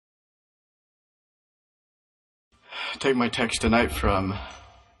take my text tonight from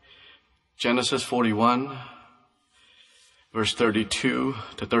Genesis 41, verse 32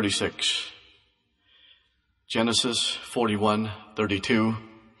 to 36. Genesis 41, 32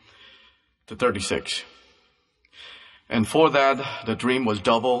 to 36. And for that the dream was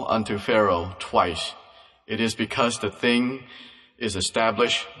double unto Pharaoh twice. It is because the thing is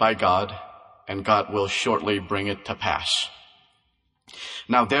established by God, and God will shortly bring it to pass.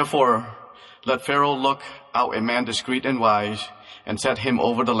 Now therefore, let Pharaoh look out a man discreet and wise, and set him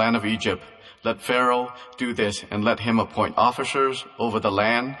over the land of Egypt. Let Pharaoh do this, and let him appoint officers over the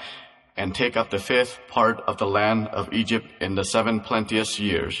land, and take up the fifth part of the land of Egypt in the 7 plenteous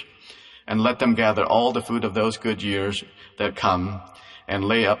years. And let them gather all the food of those good years that come, and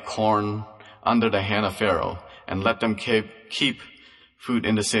lay up corn under the hand of Pharaoh, and let them keep food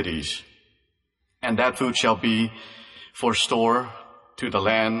in the cities. And that food shall be for store to the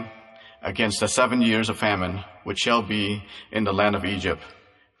land against the 7 years of famine, which shall be in the land of Egypt,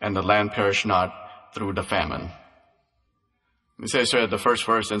 and the land perish not through the famine. It says here at the first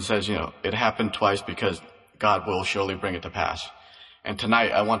verse, and says, it happened twice because God will surely bring it to pass. And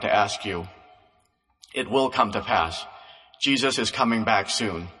tonight I want to ask you, it will come to pass. Jesus is coming back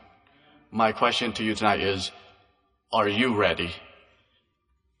soon. My question to you tonight is, are you ready?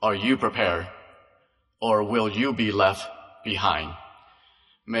 Are you prepared? Or will you be left behind?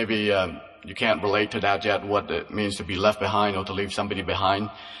 Maybe you can't relate to that yet, what it means to be left behind or to leave somebody behind.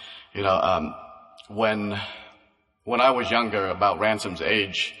 When I was younger, about Ransom's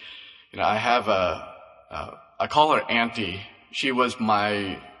age, I have I call her Auntie. She was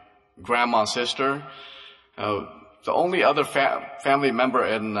my grandma's sister. The only other family member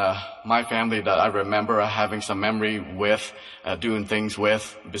in my family that I remember having some memory with, doing things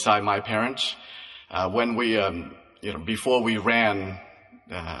with, beside my parents. When we, before we ran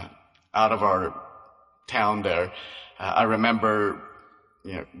out of our town there, I remember,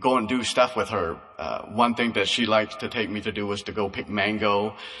 go and do stuff with her. One thing that she liked to take me to do was to go pick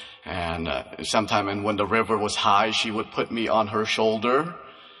mango. And sometime when the river was high, she would put me on her shoulder.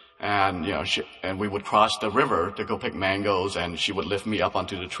 And, and we would cross the river to go pick mangoes, and she would lift me up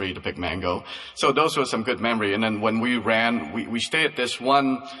onto the tree to pick mango. So those were some good memory. And then when we ran, we stayed at this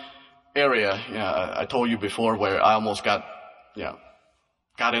one area, I told you before, where I almost got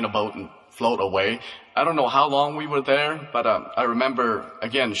in a boat and float away. I don't know how long we were there, but I remember,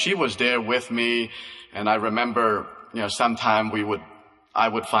 again, she was there with me, and I remember, sometime I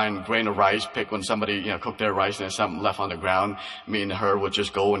would find grain of rice, pick when somebody, cooked their rice and there's something left on the ground. Me and her would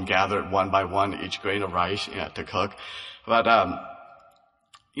just go and gather one by one each grain of rice, to cook. But,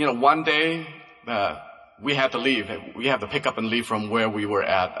 one day, we had to leave. We had to pick up and leave from where we were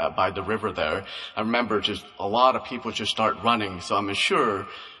at, by the river there. I remember just a lot of people just start running. So I'm sure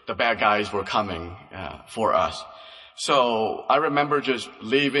the bad guys were coming, for us. So I remember just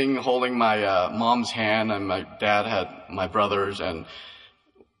leaving, holding my, mom's hand, and my dad had my brothers and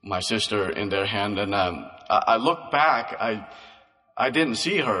my sister in their hand. And, I looked back, I didn't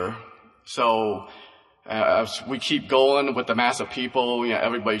see her. So, as we keep going with the mass of people,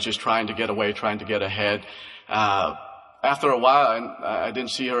 everybody's just trying to get away, trying to get ahead. After a while, I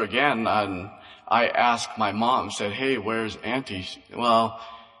didn't see her again, and I asked my mom, said, "Hey, where's Auntie?" Well,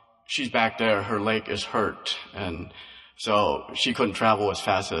 she's back there. Her leg is hurt, and so she couldn't travel as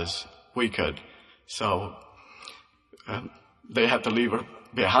fast as we could. So, they had to leave her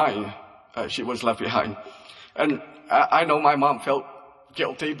behind. She was left behind. And I know my mom felt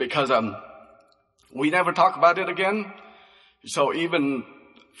guilty because, we never talk about it again. So even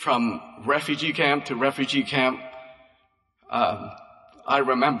from refugee camp to refugee camp, I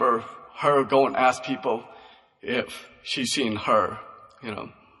remember her go and ask people if she's seen her,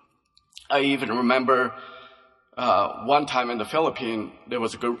 I even remember, one time in the Philippines, there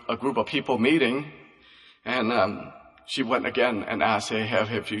was a group of people meeting, and, she went again and asked, "Hey,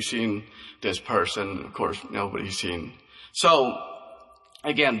 have you seen this person?" Of course, nobody's seen. So,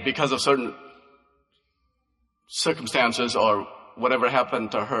 again, because of certain circumstances or whatever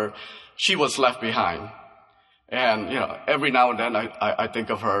happened to her, she was left behind. And, every now and then I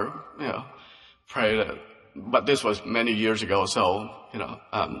think of her, pray that, but this was many years ago, so,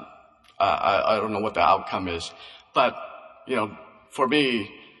 I don't know what the outcome is. But, for me,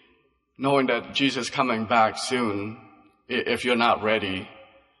 knowing that Jesus is coming back soon, if you're not ready,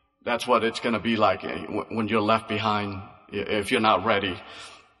 that's what it's going to be like when you're left behind, if you're not ready.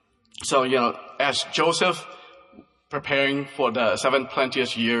 So, as Joseph preparing for the 7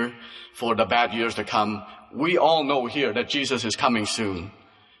 plenteous year, for the bad years to come, we all know here that Jesus is coming soon.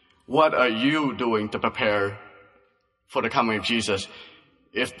 What are you doing to prepare for the coming of Jesus?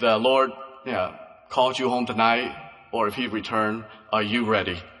 If the Lord calls you home tonight, Or if he return, are you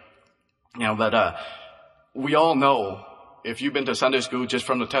ready? But we all know, if you've been to Sunday school, just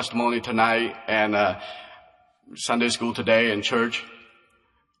from the testimony tonight and Sunday school today in church,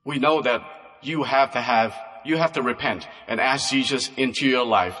 we know that you have to repent and ask Jesus into your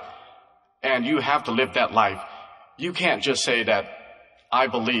life. And you have to live that life. You can't just say that, I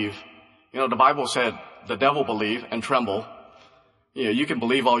believe. The Bible said, the devil believe and tremble. You can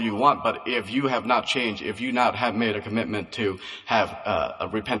believe all you want, but if you have not changed, if you not have made a commitment to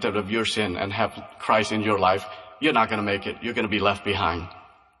have repented of your sin and have Christ in your life, you're not going to make it. You're going to be left behind.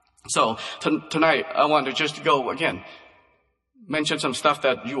 So tonight, I want to just go again, mention some stuff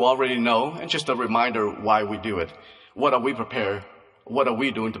that you already know, and just a reminder why we do it. What are we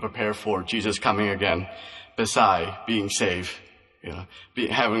doing to prepare for Jesus coming again, beside being saved,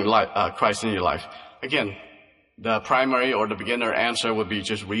 having Christ in your life? Again, the primary or the beginner answer would be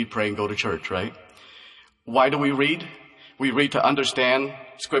just read, pray, and go to church, right? Why do we read? We read to understand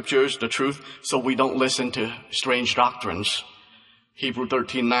scriptures, the truth, so we don't listen to strange doctrines. Hebrews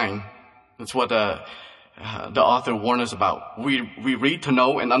 13:9. That's what the author warned us about. We read to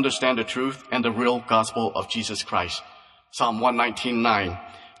know and understand the truth and the real gospel of Jesus Christ. Psalm 119:9.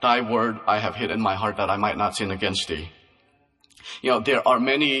 Thy word I have hid in my heart that I might not sin against thee. There are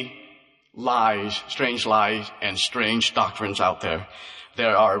many lies, and strange doctrines out there.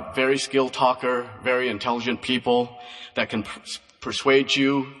 There are very skilled talker, very intelligent people that can persuade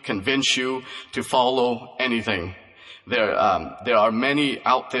you, convince you to follow anything. There are many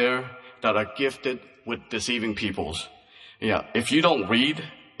out there that are gifted with deceiving peoples. If you don't read,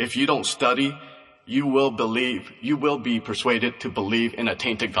 if you don't study, you will be persuaded to believe in a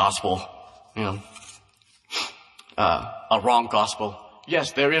tainted gospel. A wrong gospel.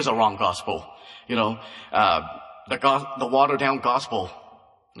 Yes, there is a wrong gospel. The watered down gospel.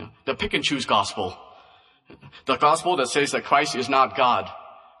 The pick and choose gospel. The gospel that says that Christ is not God,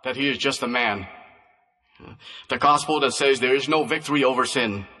 that he is just a man. The gospel that says there is no victory over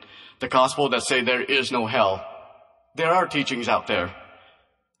sin. The gospel that says there is no hell. There are teachings out there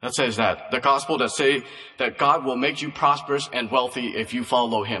that says that. The gospel that say that God will make you prosperous and wealthy if you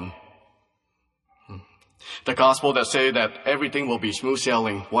follow him. The gospel that say that everything will be smooth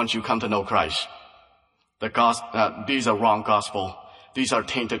sailing once you come to know Christ. These are wrong gospel. These are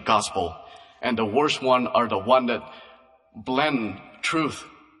tainted gospel. And the worst one are the one that blend truth,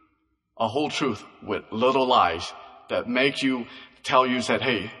 a whole truth, with little lies that make you tell you that,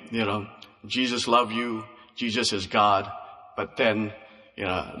 hey, Jesus loves you, Jesus is God, but then,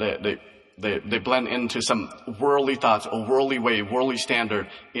 they blend into some worldly thoughts, a worldly way, worldly standard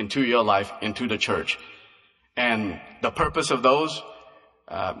into your life, into the church. And the purpose of those,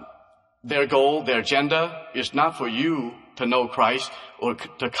 their goal, their agenda is not for you to know Christ or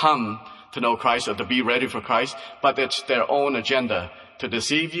to come to know Christ or to be ready for Christ, but it's their own agenda to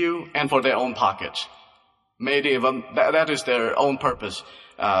deceive you and for their own pockets. Many of them, that is their own purpose,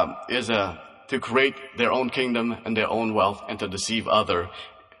 to create their own kingdom and their own wealth and to deceive other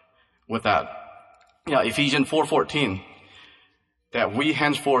with that. Ephesians 4:14. That we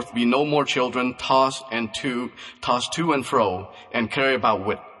henceforth be no more children tossed to and fro and carried about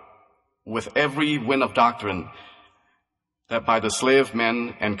with every wind of doctrine, that by the sleight of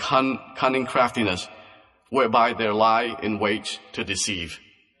men and cunning craftiness, whereby they lie in wait to deceive.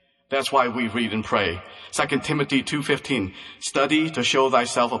 That's why we read and pray. 2 Timothy 2:15, study to show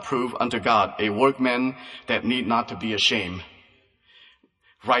thyself approved unto God, a workman that need not to be ashamed,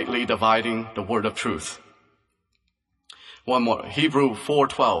 rightly dividing the word of truth. One more, Hebrews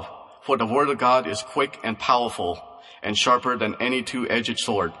 4:12, for the word of God is quick and powerful and sharper than any two-edged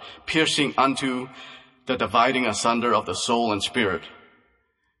sword, piercing unto the dividing asunder of the soul and spirit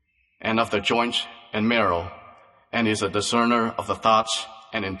and of the joints and marrow, and is a discerner of the thoughts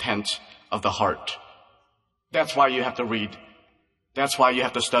and intents of the heart. That's why you have to read. That's why you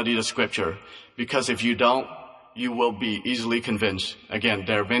have to study the scripture, because if you don't, you will be easily convinced. Again,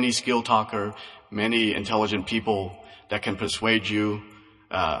 there are many skilled talker, many intelligent people that can persuade you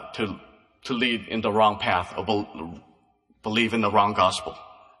to lead in the wrong path or believe in the wrong gospel.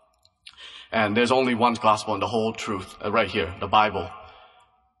 And there's only one gospel and the whole truth right here, the Bible.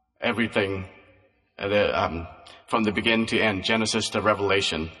 Everything from the beginning to end, Genesis to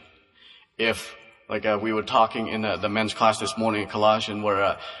Revelation. If, we were talking in the men's class this morning in Colossians,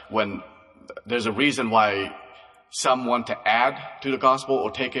 where when there's a reason why some want to add to the gospel or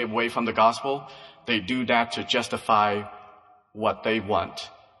take it away from the gospel, they do that to justify what they want,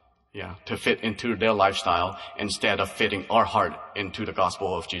 to fit into their lifestyle instead of fitting our heart into the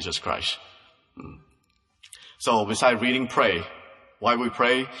gospel of Jesus Christ. So besides reading, pray, Why we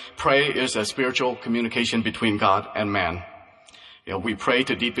pray? Pray is a spiritual communication between God and man. We pray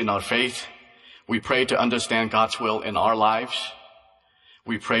to deepen our faith. We pray to understand God's will in our lives.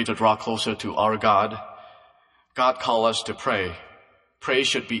 We pray to draw closer to our God. God calls us to pray. Prayer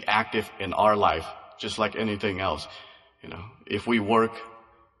should be active in our life, just like anything else. If we work,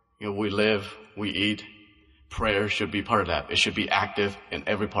 we live, we eat, prayer should be part of that. It should be active in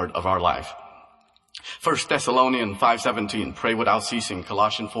every part of our life. 1 Thessalonians 5:17, pray without ceasing.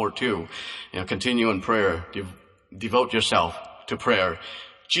 Colossians 4:2, continue in prayer. Devote yourself to prayer.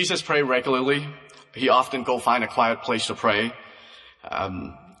 Jesus prayed regularly. He often go find a quiet place to pray.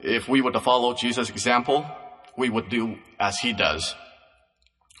 If we were to follow Jesus' example, we would do as he does.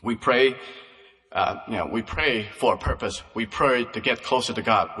 We pray, we pray for a purpose. We pray to get closer to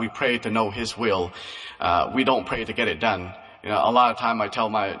God. We pray to know his will. We don't pray to get it done. A lot of time I tell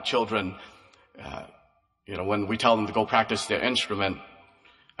my children, when we tell them to go practice their instrument,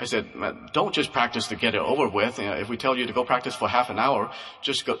 I said, don't just practice to get it over with. If we tell you to go practice for half an hour,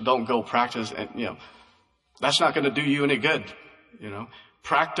 don't go practice. And, that's not going to do you any good.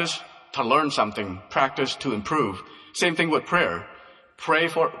 Practice to learn something. Practice to improve. Same thing with prayer. Pray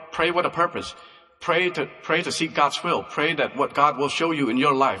with a purpose. Pray to seek God's will. Pray that what God will show you in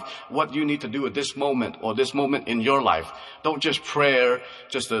your life, what you need to do at this moment or this moment in your life. Don't just pray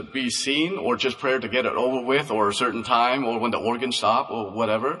just to be seen or just pray to get it over with or a certain time or when the organ stop or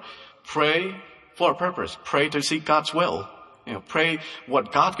whatever. Pray for a purpose. Pray to seek God's will. Pray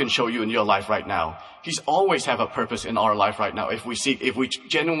what God can show you in your life right now. He's always have a purpose in our life right now if we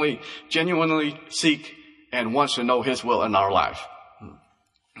genuinely seek and wants to know his will in our life.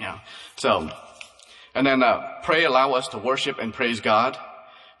 And then pray allow us to worship and praise God.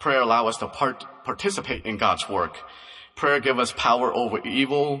 Prayer allow us to participate in God's work. Prayer give us power over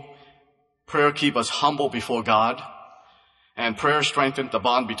evil. Prayer keep us humble before God. And prayer strengthen the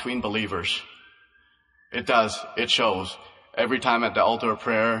bond between believers. It does. It shows. Every time at the altar of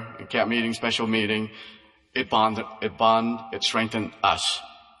prayer, camp meeting, special meeting, it strengthen us.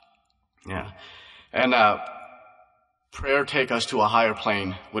 And prayer take us to a higher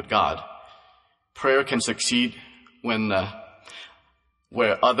plane with God. Prayer can succeed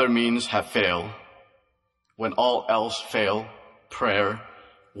where other means have failed. When all else fail, prayer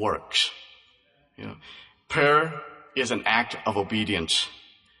works. Prayer is an act of obedience.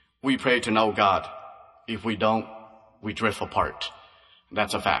 We pray to know God. If we don't, we drift apart.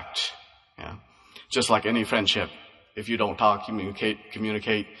 That's a fact. Just like any friendship. If you don't talk, communicate,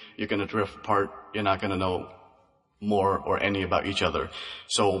 you're going to drift apart. You're not going to know more or any about each other.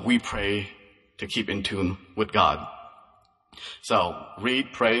 So we pray to keep in tune with God. So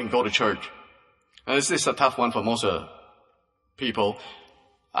read, pray, and go to church. And this is a tough one for most people.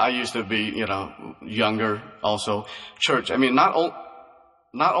 I used to be, younger also. Church, not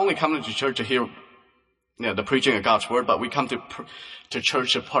only coming to church to hear the preaching of God's word, but we come to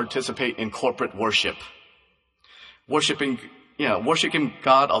church to participate in corporate worship. Worshiping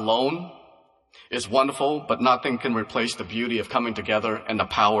God alone is wonderful, but nothing can replace the beauty of coming together and the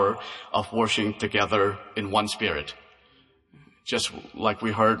power of worshiping together in one spirit. Just like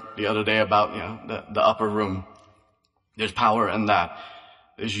we heard the other day about, the upper room. There's power in that.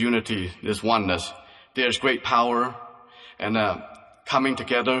 There's unity. There's oneness. There's great power, and coming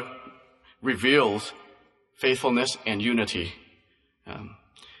together reveals faithfulness and unity.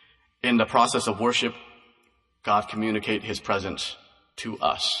 In the process of worship, God communicates his presence to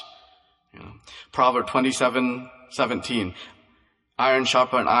us. Proverbs 27:17. Iron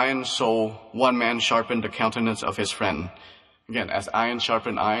sharpen iron, so one man sharpen the countenance of his friend. Again, as iron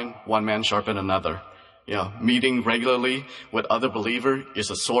sharpen iron, one man sharpen another. Meeting regularly with other believers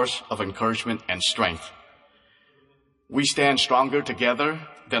is a source of encouragement and strength. We stand stronger together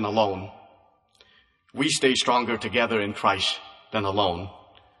than alone. We stay stronger together in Christ than alone.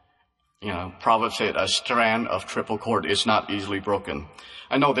 Proverbs said a strand of triple cord is not easily broken.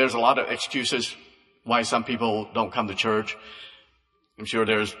 I know there's a lot of excuses why some people don't come to church. I'm sure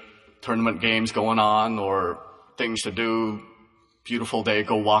there's tournament games going on or things to do, beautiful day,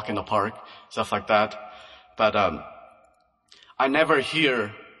 go walk in the park, stuff like that. But I never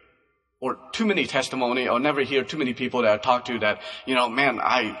hear or too many testimony or never hear too many people that I talk to that,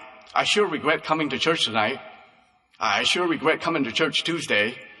 I sure regret coming to church tonight. I sure regret coming to church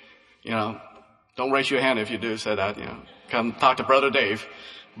Tuesday. Don't raise your hand if you do say that, come talk to Brother Dave.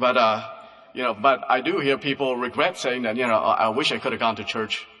 But I do hear people regret saying that, I wish I could have gone to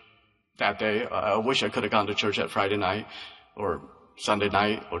church that day. I wish I could have gone to church at Friday night or Sunday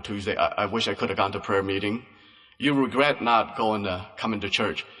night or Tuesday. I wish I could have gone to prayer meeting. You regret not coming to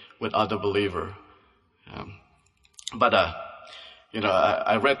church with other believer.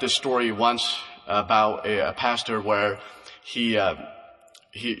 I read this story once about a pastor where he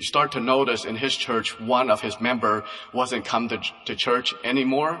started to notice in his church one of his member wasn't come to church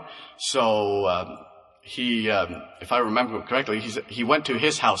anymore. So he, if I remember correctly, he went to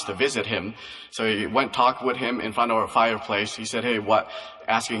his house to visit him. So he went talk with him in front of a fireplace. He said, "Hey, what?"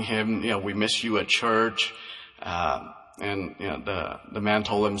 Asking him, "We miss you at church." And the man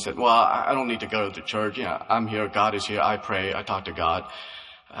told him, said, "Well, I don't need to go to church. I'm here. God is here. I pray. I talk to God."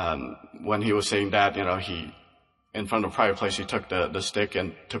 When he was saying that, he, in front of the fireplace, he took the stick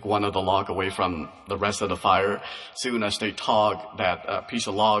and took one of the log away from the rest of the fire. Soon as they talked, that piece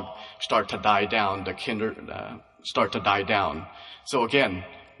of log start to die down. The kindle start to die down. So again,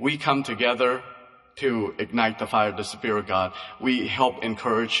 we come together to ignite the fire of the Spirit of God. We help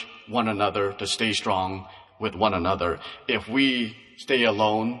encourage one another to stay strong with one another. If we stay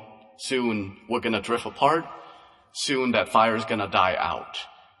alone, soon we're going to drift apart. Soon that fire is going to die out.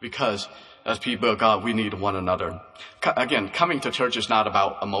 Because as people of God, we need one another. Again, coming to church is not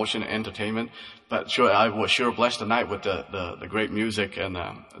about emotion and entertainment, but I was sure blessed tonight with the great music and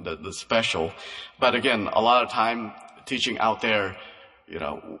the special. But again, a lot of time teaching out there,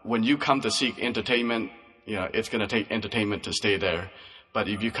 when you come to seek entertainment, it's going to take entertainment to stay there. But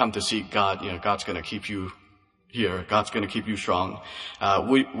if you come to seek God, God's going to keep you here. God's going to keep you strong.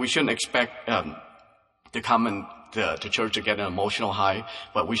 We shouldn't expect to come to church to get an emotional high,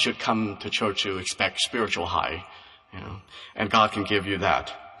 but we should come to church to expect spiritual high. And God can give you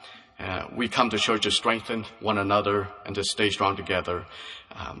that. We come to church to strengthen one another and to stay strong together.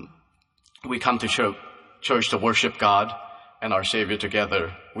 We come to church to worship God and our Savior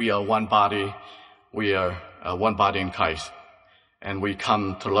together. We are one body. We are one body in Christ. And we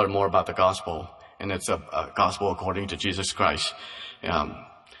come to learn more about the gospel. And it's a gospel according to Jesus Christ.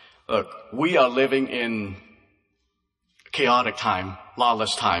 Look, we are living in chaotic time,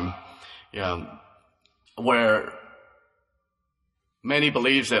 lawless time, where many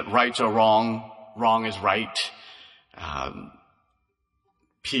believes that rights are wrong, wrong is right.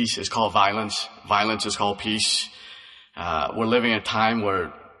 Peace is called violence, violence is called peace. We're living in a time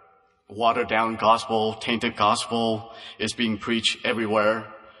where watered down gospel, tainted gospel is being preached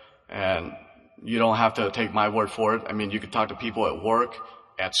everywhere. And you don't have to take my word for it. I mean, you can talk to people at work,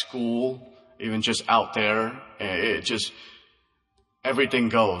 at school, even just out there. Everything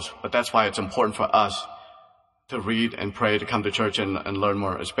goes. But that's why it's important for us to read and pray, to come to church and learn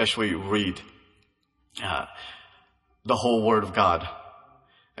more, especially read the whole Word of God.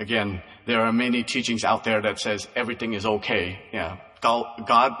 Again, there are many teachings out there that says everything is okay.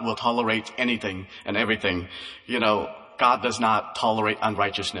 God will tolerate anything and everything. God does not tolerate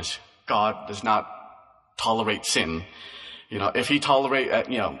unrighteousness. God does not tolerate sin. If he tolerate,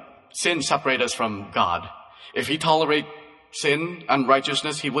 sin separates us from God. If he tolerate sin,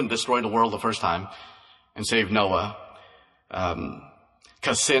 unrighteousness, he wouldn't destroy the world the first time and save Noah.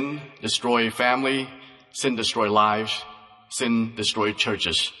 Cause sin destroy family, sin destroy lives, sin destroy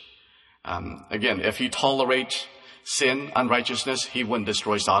churches. Again, if he tolerates sin, unrighteousness, he wouldn't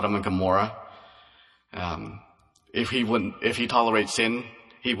destroy Sodom and Gomorrah. If he tolerates sin,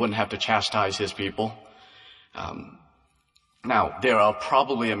 he wouldn't have to chastise his people. Now, there are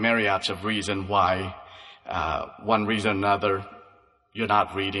probably a myriad of reasons why, one reason or another, you're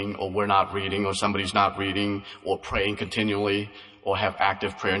not reading, or we're not reading, or somebody's not reading, or praying continually, or have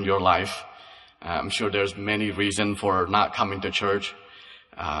active prayer in your life. I'm sure there's many reasons for not coming to church.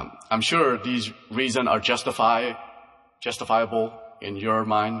 I'm sure these reasons are justifiable in your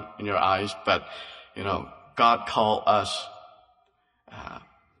mind, in your eyes, but, God called us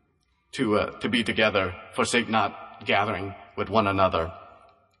to be together, forsake not gathering with one another.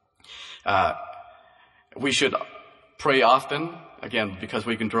 We should pray often, again, because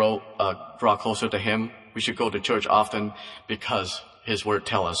we can draw closer to Him. We should go to church often because His Word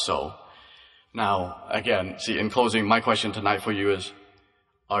tells us so. Now, again, in closing, my question tonight for you is,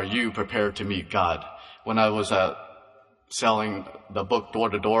 are you prepared to meet God? When I was selling the book door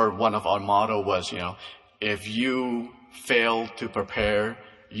to door, one of our motto was, if you fail to prepare,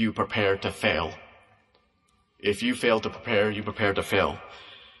 you prepare to fail. If you fail to prepare, you prepare to fail.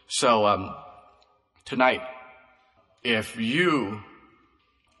 So, tonight, if you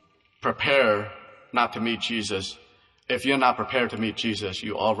prepare not to meet Jesus, if you're not prepared to meet Jesus,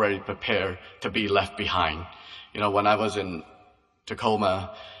 you already prepare to be left behind. When I was in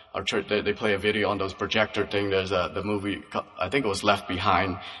Tacoma, our church, they play a video on those projector thing. There's the movie, I think it was Left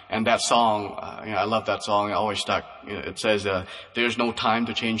Behind. And that song, I love that song. It always stuck. It says, there's no time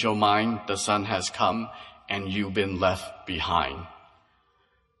to change your mind. The sun has come and you've been left behind.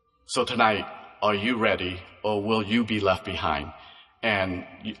 So tonight, are you ready or will you be left behind? And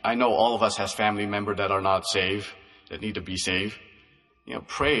I know all of us has family members that are not saved, that need to be saved.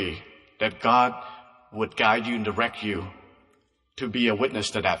 Pray that God would guide you and direct you to be a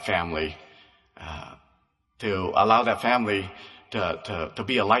witness to that family, to allow that family to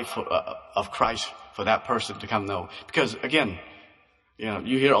be a light of Christ for that person to come know. Because again,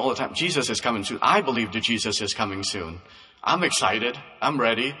 you hear all the time, Jesus is coming soon. I believe that Jesus is coming soon. I'm excited. I'm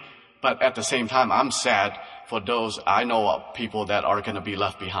ready. But at the same time, I'm sad for those I know of people that are going to be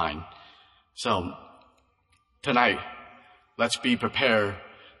left behind. So tonight, let's be prepared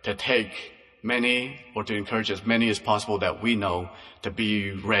to take many, or to encourage as many as possible that we know to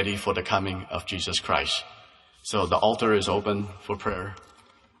be ready for the coming of Jesus Christ. So the altar is open for prayer.